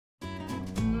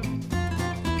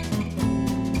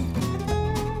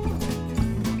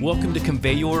Welcome to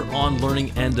Conveyor on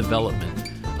Learning and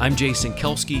Development. I'm Jason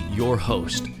Kelski, your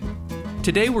host.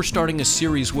 Today we're starting a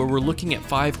series where we're looking at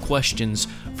 5 questions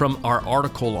from our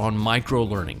article on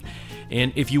microlearning.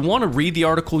 And if you want to read the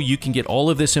article, you can get all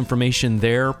of this information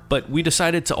there, but we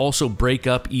decided to also break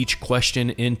up each question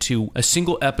into a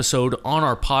single episode on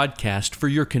our podcast for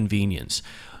your convenience.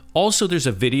 Also, there's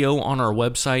a video on our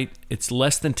website. It's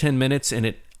less than 10 minutes, and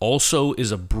it also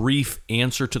is a brief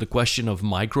answer to the question of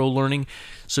microlearning.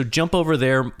 So jump over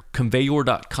there,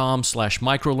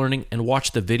 conveyor.com/microlearning, and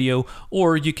watch the video,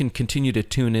 or you can continue to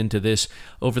tune into this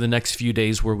over the next few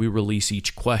days where we release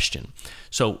each question.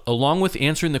 So along with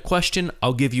answering the question,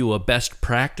 I'll give you a best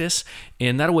practice,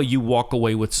 and that way you walk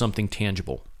away with something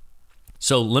tangible.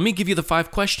 So let me give you the 5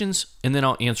 questions, and then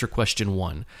I'll answer question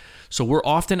 1. So we're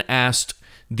often asked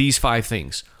these 5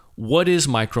 things. What is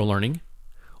microlearning?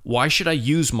 Why should I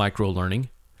use microlearning?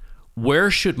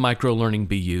 Where should microlearning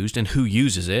be used and who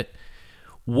uses it?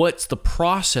 What's the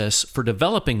process for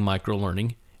developing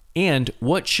microlearning? And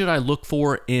what should I look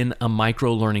for in a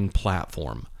microlearning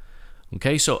platform?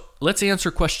 Okay, so let's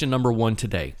answer question number 1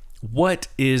 today. What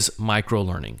is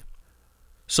microlearning?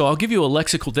 So I'll give you a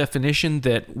lexical definition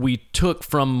that we took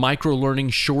from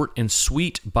Microlearning Short and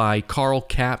Sweet by Carl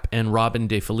Kapp and Robin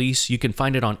DeFelice. You can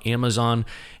find it on Amazon,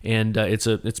 and it's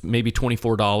maybe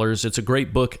 $24. It's a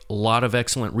great book, a lot of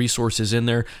excellent resources in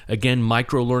there. Again,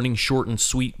 Microlearning Short and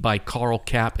Sweet by Carl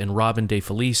Kapp and Robin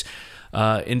DeFelice.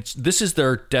 And this is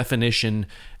their definition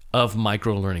of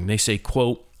microlearning. They say,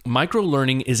 quote,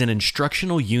 "Microlearning is an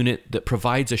instructional unit that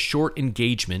provides a short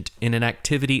engagement in an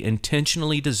activity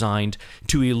intentionally designed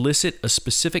to elicit a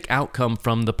specific outcome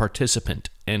from the participant,"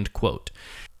 end quote.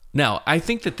 Now, I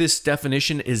think that this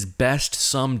definition is best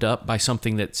summed up by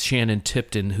something that Shannon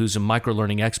Tipton, who's a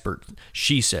microlearning expert,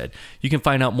 she said. You can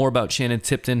find out more about Shannon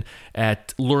Tipton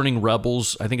at Learning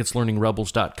Rebels. I think it's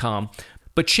learningrebels.com.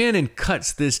 But Shannon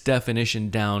cuts this definition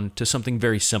down to something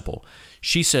very simple.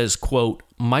 She says, quote,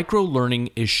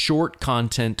 "Microlearning is short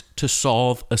content to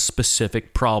solve a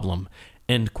specific problem,"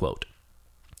 end quote.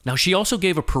 Now, she also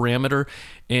gave a parameter,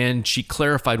 and she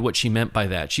clarified what she meant by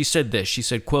that. She said this, she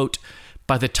said, quote,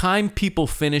 "By the time people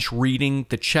finish reading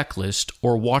the checklist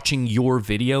or watching your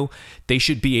video, they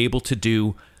should be able to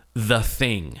do the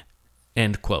thing,"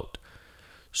 end quote.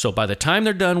 So by the time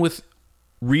they're done with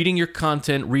reading your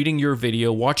content, reading your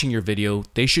video, watching your video,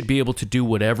 they should be able to do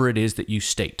whatever it is that you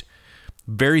state.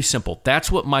 Very simple.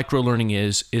 That's what microlearning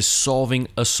is solving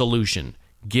a solution.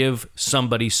 Give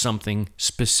somebody something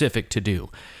specific to do.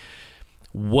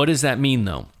 What does that mean,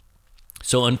 though?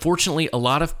 So unfortunately, a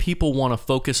lot of people want to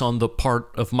focus on the part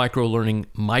of microlearning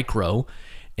micro,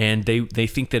 and they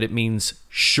think that it means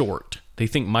short. They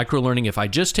think microlearning, if I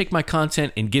just take my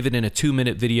content and give it in a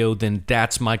 2-minute video, then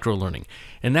that's microlearning.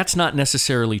 And that's not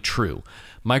necessarily true.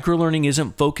 Microlearning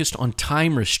isn't focused on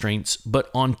time restraints, but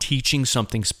on teaching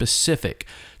something specific.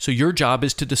 So your job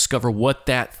is to discover what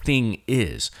that thing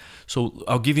is. So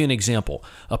I'll give you an example.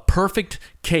 A perfect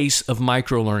case of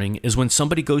microlearning is when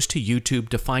somebody goes to YouTube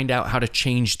to find out how to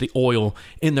change the oil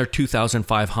in their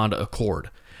 2005 Honda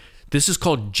Accord. This is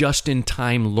called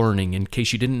just-in-time learning, in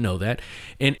case you didn't know that.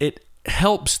 And it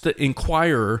helps the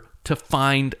inquirer to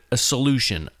find a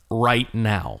solution right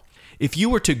now. If you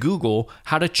were to Google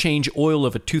how to change oil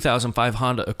of a 2005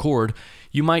 Honda Accord,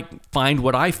 you might find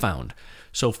what I found.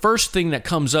 So first thing that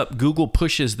comes up, Google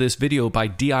pushes this video by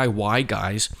DIY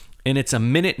guys, and it's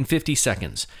 1 minute and 50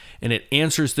 seconds, and it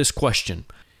answers this question.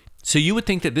 So you would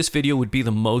think that this video would be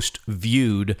the most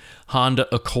viewed Honda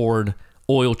Accord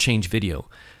oil change video,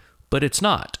 but it's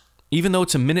not. Even though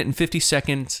it's 1 minute and 50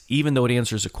 seconds, even though it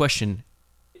answers a question,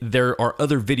 there are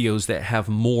other videos that have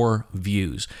more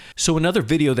views. So another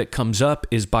video that comes up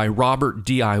is by Robert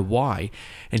DIY,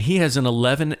 and he has an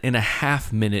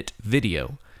 11.5-minute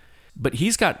video. But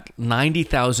he's got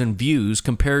 90,000 views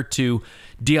compared to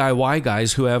DIY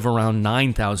guys who have around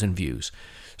 9,000 views.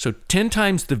 So 10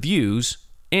 times the views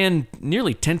and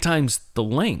nearly 10 times the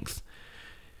length.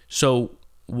 So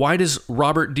why does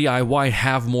Robert DIY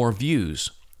have more views?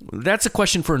 That's a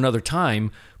question for another time,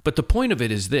 but the point of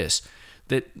it is this,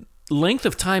 that length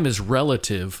of time is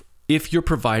relative if you're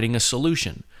providing a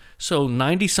solution. So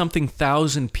 90-something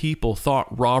thousand people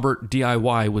thought Robert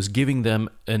DIY was giving them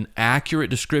an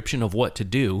accurate description of what to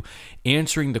do,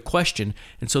 answering the question,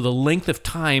 and so the length of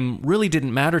time really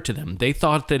didn't matter to them. They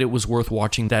thought that it was worth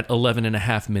watching that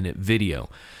 11.5-minute video.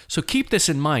 So keep this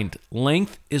in mind.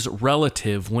 Length is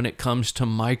relative when it comes to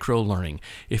microlearning.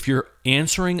 If you're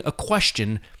answering a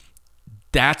question,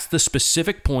 that's the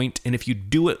specific point, and if you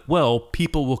do it well,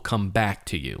 people will come back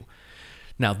to you.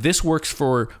 Now, this works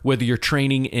for whether you're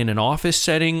training in an office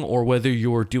setting or whether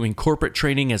you're doing corporate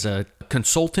training as a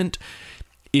consultant.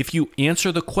 If you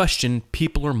answer the question,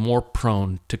 people are more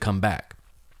prone to come back.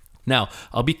 Now,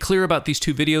 I'll be clear about these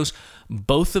two videos.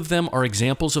 Both of them are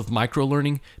examples of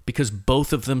microlearning because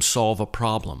both of them solve a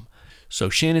problem. So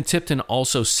Shannon Tipton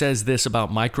also says this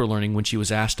about microlearning when she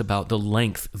was asked about the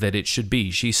length that it should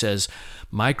be. She says,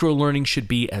 microlearning should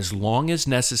be as long as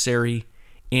necessary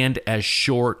and as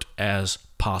short as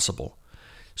possible.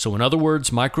 So in other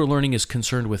words, microlearning is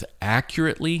concerned with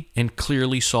accurately and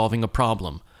clearly solving a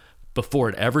problem before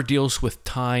it ever deals with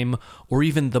time or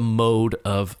even the mode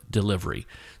of delivery.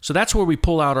 So that's where we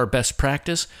pull out our best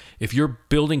practice. If you're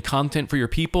building content for your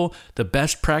people, the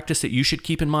best practice that you should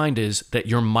keep in mind is that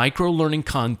your micro-learning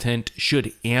content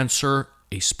should answer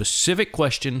a specific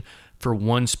question for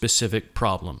one specific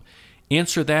problem.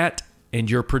 Answer that, and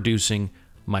you're producing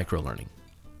micro-learning.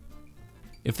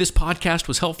 If this podcast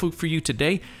was helpful for you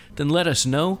today, then let us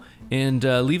know and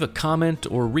leave a comment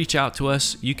or reach out to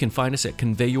us. You can find us at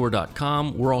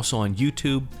conveyyour.com. We're also on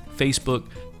YouTube, Facebook,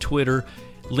 Twitter,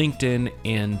 LinkedIn,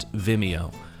 and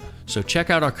Vimeo. So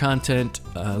check out our content,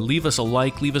 leave us a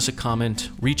like, leave us a comment,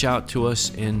 reach out to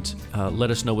us, and let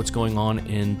us know what's going on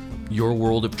in your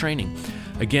world of training.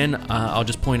 Again, I'll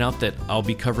just point out that I'll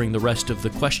be covering the rest of the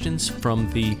questions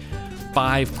from the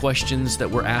 5 questions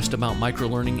that were asked about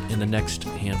microlearning in the next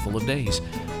handful of days.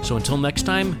 So until next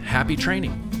time, happy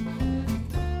training.